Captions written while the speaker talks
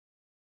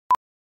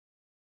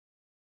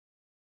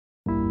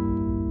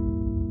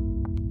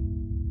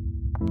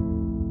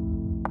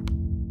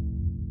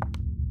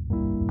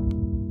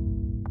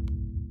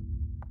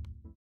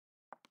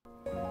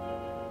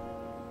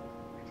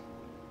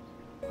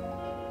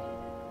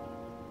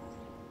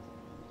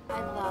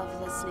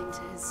listening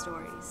to his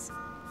stories.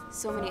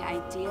 So many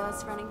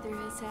ideas running through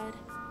his head.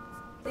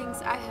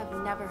 Things I have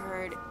never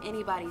heard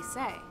anybody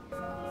say,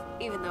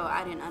 even though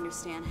I didn't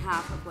understand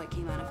half of what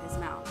came out of his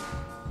mouth.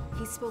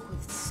 He spoke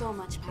with so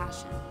much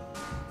passion.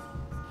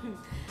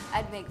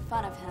 I'd make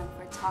fun of him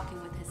for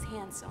talking with his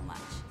hands so much.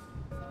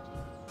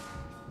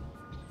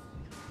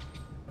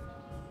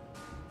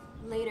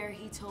 Later,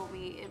 he told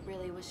me it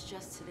really was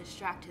just to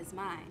distract his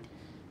mind,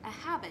 a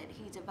habit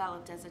he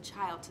developed as a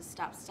child to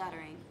stop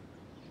stuttering.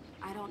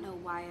 I don't know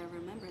why I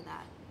remember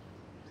that.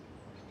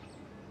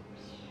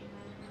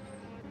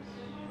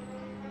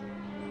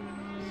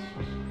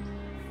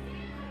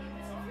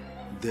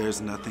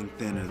 There's nothing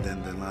thinner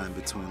than the line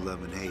between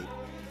love and hate,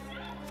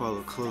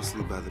 followed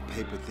closely by the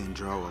paper-thin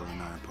drywall in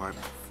our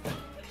apartment.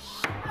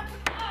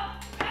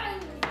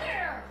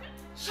 There!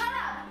 Shut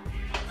up!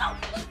 No!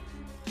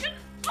 Get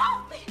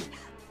off me!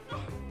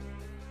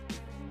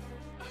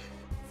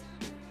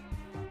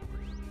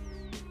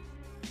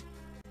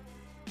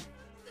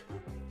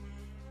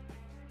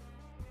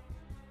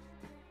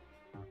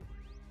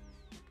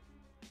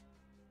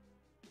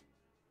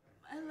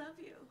 I love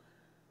you.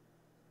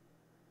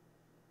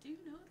 Do you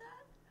know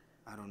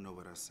that? I don't know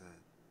what I said.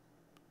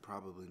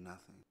 Probably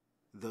nothing.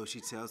 Though she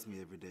tells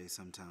me every day,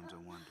 sometimes I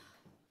wonder.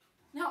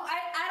 No,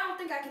 I don't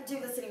think I can do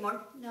this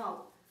anymore.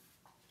 No.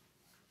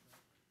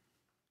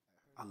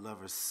 I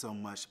love her so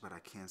much, but I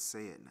can't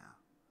say it now.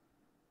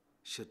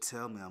 She'll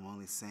tell me I'm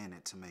only saying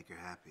it to make her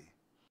happy.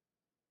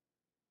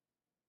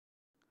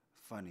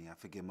 Funny, I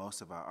forget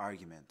most of our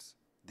arguments.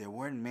 There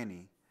weren't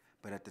many,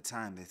 but at the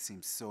time they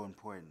seemed so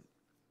important.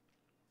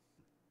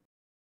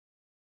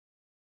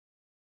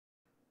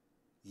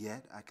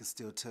 Yet, I can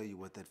still tell you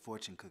what that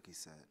fortune cookie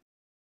said.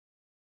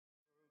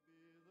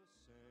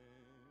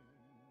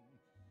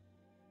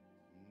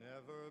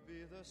 Never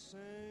be the same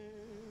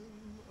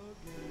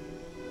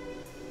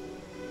again.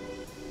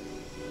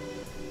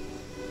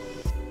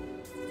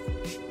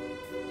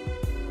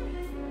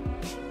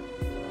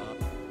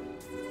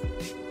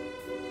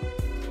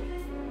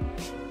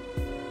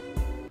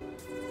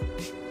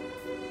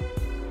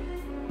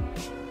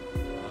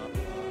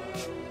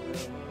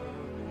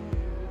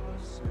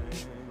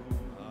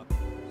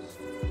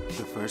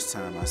 The first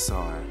time I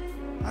saw her,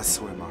 I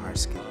swear my heart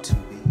skipped 2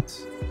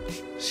 beats.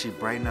 She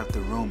brightened up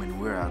the room and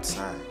we're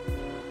outside.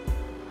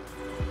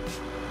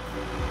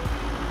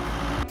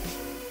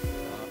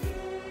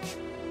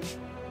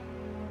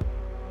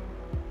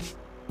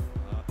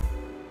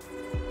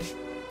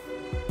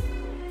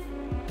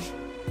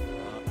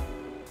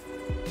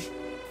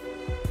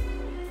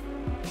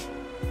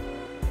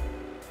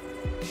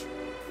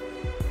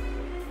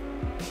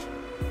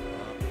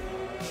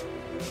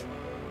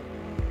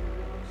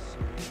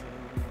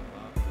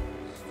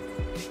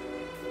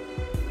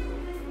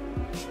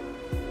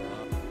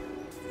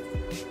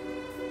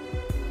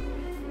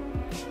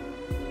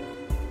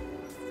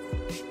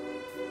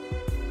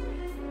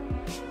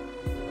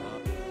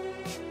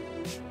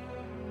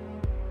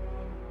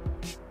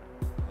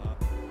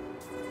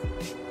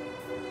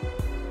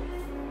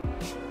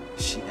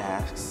 She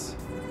asks,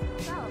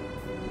 So,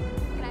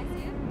 can I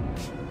see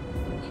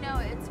it? You know,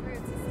 it's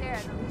rude to stare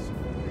at the least you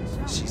can do is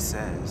show. she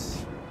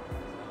says,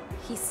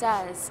 He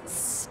says,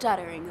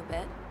 stuttering a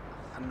bit.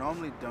 I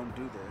normally don't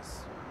do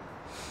this.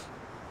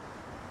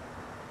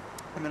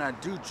 I mean, I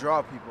do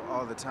draw people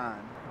all the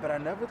time, but I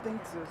never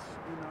think to,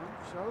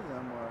 show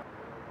them or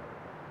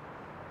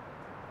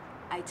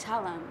I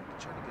tell him,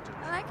 try to get to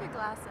I like your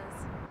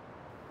glasses.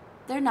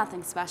 They're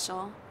nothing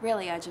special.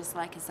 Really, I just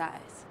like his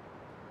eyes.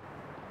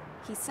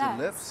 He says,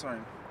 The lips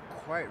aren't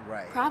quite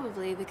right.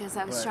 probably because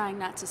I was But- trying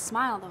not to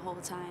smile the whole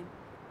time.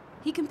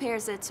 He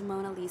compares it to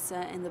Mona Lisa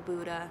and the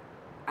Buddha.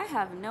 I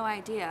have no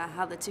idea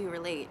how the two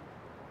relate.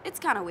 It's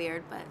kind of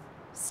weird, but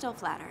still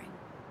flattering.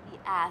 He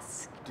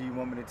asks, Do you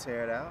want me to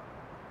tear it out?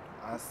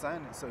 I'll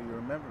sign it so you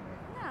remember me.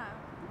 yeah,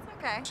 it's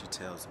okay. She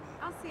tells me.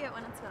 I'll see it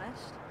when it's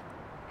finished.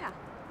 Yeah.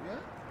 Yeah?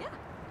 Yeah.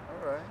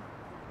 All right.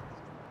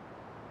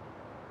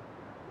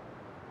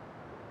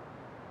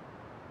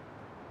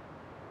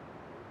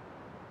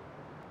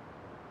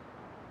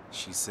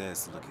 She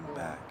says, looking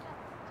back.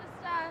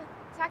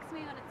 Just text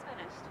me when it's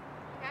finished,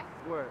 okay?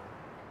 What?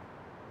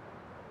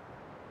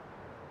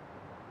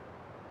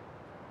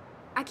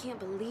 I can't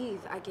believe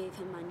I gave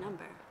him my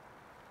number.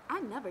 I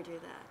never do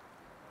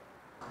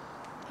that.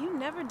 You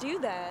never do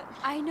that.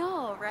 I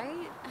know,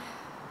 right?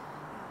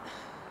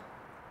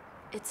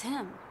 It's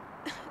him.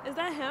 Is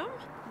that him?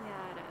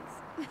 Yeah,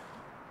 it is.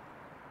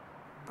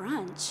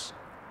 Brunch?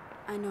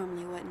 I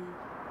normally wouldn't.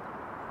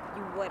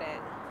 You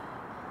wouldn't.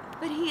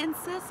 But he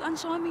insists on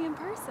showing me in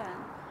person.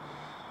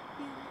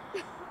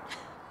 Yeah.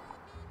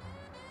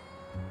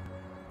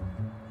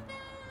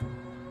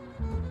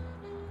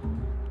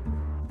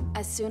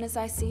 As soon as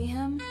I see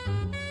him,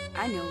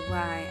 I know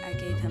why I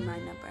gave him my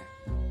number.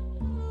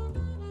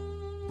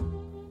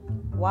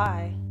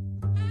 Why?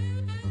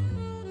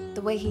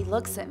 The way he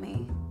looks at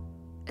me,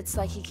 it's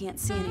like he can't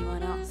see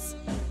anyone else.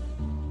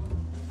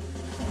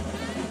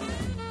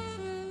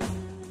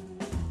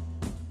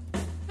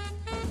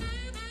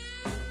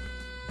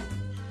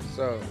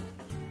 So,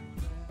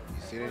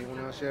 you seen anyone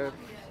else yet?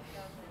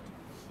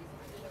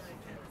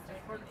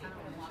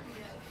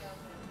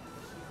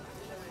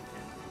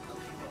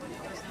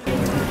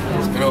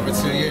 It's been over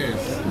 2 years.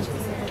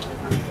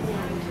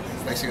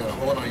 It's like she got a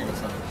hold on you or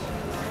something.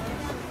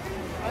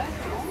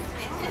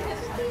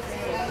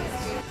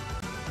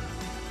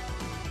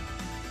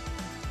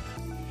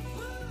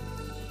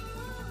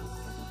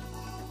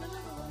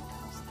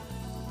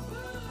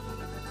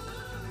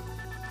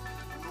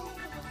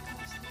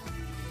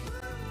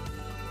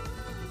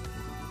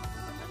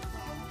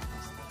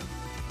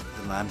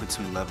 The line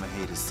between love and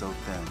hate is so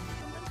thin,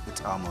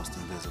 it's almost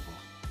invisible.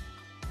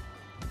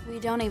 We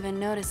don't even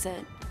notice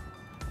it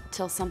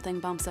till something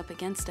bumps up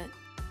against it.